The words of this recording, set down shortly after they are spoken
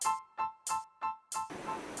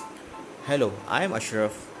Hello, I am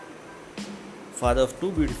Ashraf, father of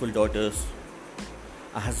two beautiful daughters,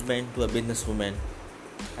 a husband to a businesswoman,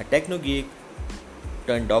 a techno geek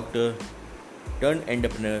turned doctor, turned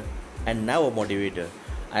entrepreneur, and now a motivator.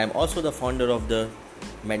 I am also the founder of the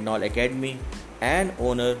Magnol Academy and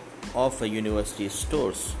owner of a university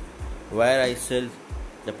stores where I sell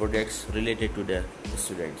the products related to the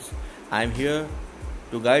students. I am here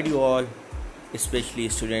to guide you all, especially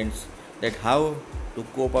students, that how to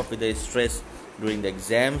cope up with the stress during the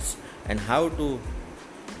exams and how to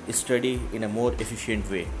study in a more efficient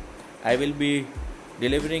way. I will be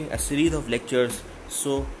delivering a series of lectures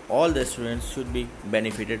so all the students should be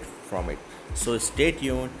benefited from it. So stay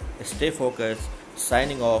tuned, stay focused,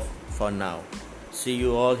 signing off for now. See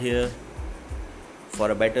you all here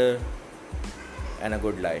for a better and a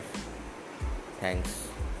good life. Thanks.